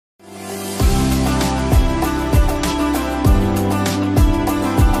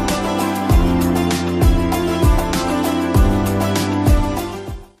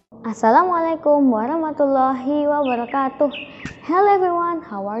Assalamualaikum warahmatullahi wabarakatuh. Hello everyone,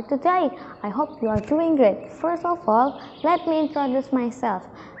 how are you today? I hope you are doing great. First of all, let me introduce myself.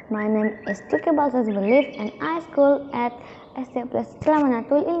 My name is Citra Madinatul Ilmi and I school at Citra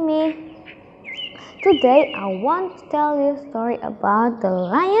Madinatul Ilmi. Today I want to tell you a story about the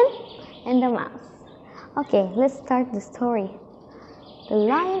lion and the mouse. Okay, let's start the story. The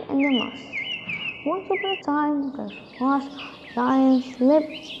lion and the mouse. Once upon a time, there was lion lived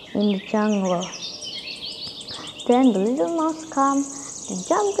in the jungle. Then the little mouse came and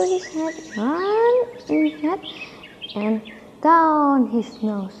jumped to his head, ran in his head, and down his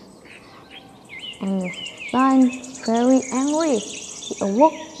nose. And the lion was very angry. He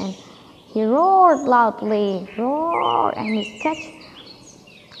awoke and he roared loudly, and he catch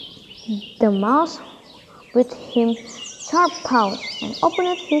the mouse with him sharp paws and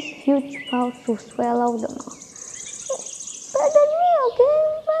opened his huge paws to swallow the mouse. Pardon me, okay?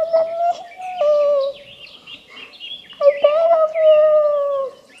 Pardon me. I beg of you,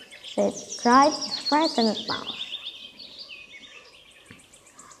 cried the frightened mouse.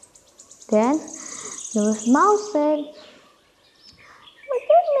 Then the mouse said,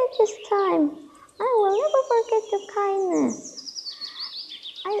 "Forgive me this time. I will never forget your kindness.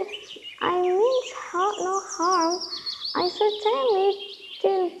 I mean no harm. I certainly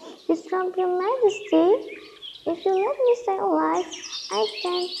didn't disturb your majesty. If you let me stay alive, I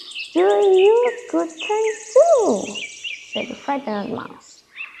can do you a good turn too," said the frightened mouse.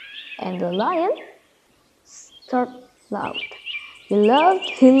 And the lion started loud. He loved.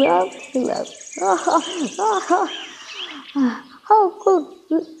 How could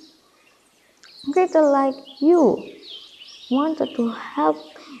a creature like you wanted to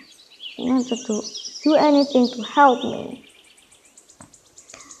do anything to help me?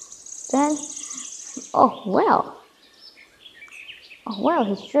 Then, oh well,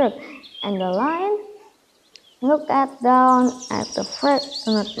 he shrugged, and the lion looked down at the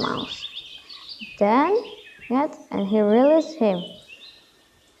frightened mouse. Then, and he released him,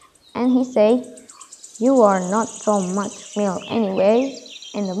 and he said, "You are not so much milk anyway,"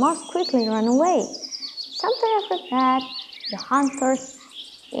 and the mouse quickly ran away. Sometime after that, the hunters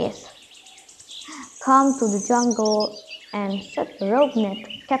come to the jungle and set the rope net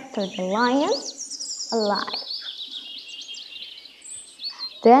to capture the lion alive.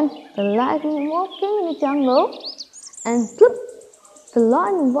 Then the lion walking in the jungle, and bloop, the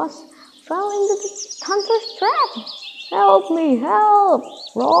lion fell into the hunter's trap. "Help me, help!"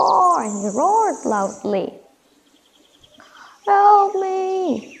 Roar, and he roared loudly. "Help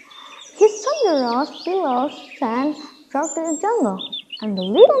me!" He saw the rose billows and dropped in the jungle, and the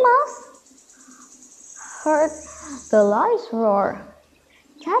little mouse heard the lion's roar.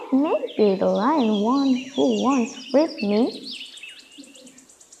 That may be the lion who once freed me.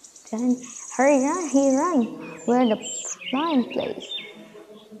 Then he ran where the lion plays.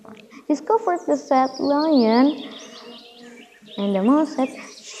 Discovered the sad lion, and the mouse said,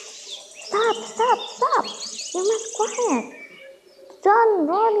 Stop! You must quiet. Don't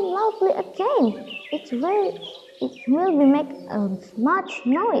roar loudly again. It will make much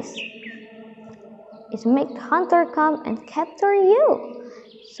noise. It make the hunter come and capture you.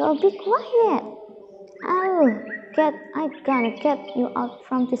 So be quiet. I'm gonna get you out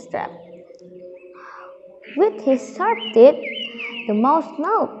from this trap." With his sharp teeth, the mouse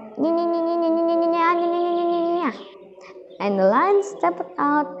gnawed, and the lion stepped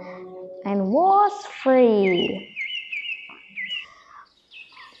out and was free.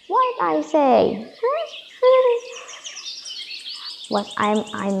 What I say? Was I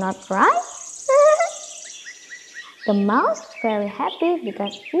not right? The mouse very happy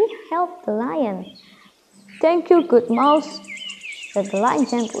because he helped the lion. "Thank you, good mouse," said the lion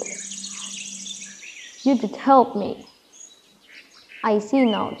gently. "You did help me. I see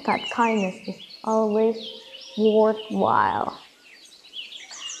now that kindness is always worthwhile."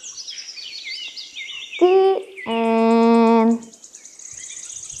 The end.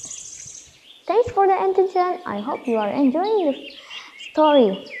 Thanks for the attention. I hope you are enjoying the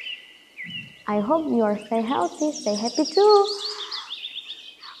story. I hope you are stay healthy, stay happy too.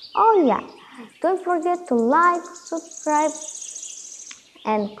 Oh yeah, don't forget to like, subscribe,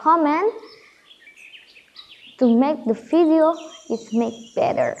 and comment to make the video make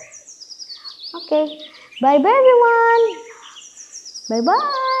better. Okay, bye everyone.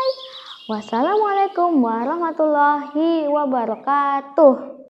 Bye. Wassalamualaikum warahmatullahi wabarakatuh.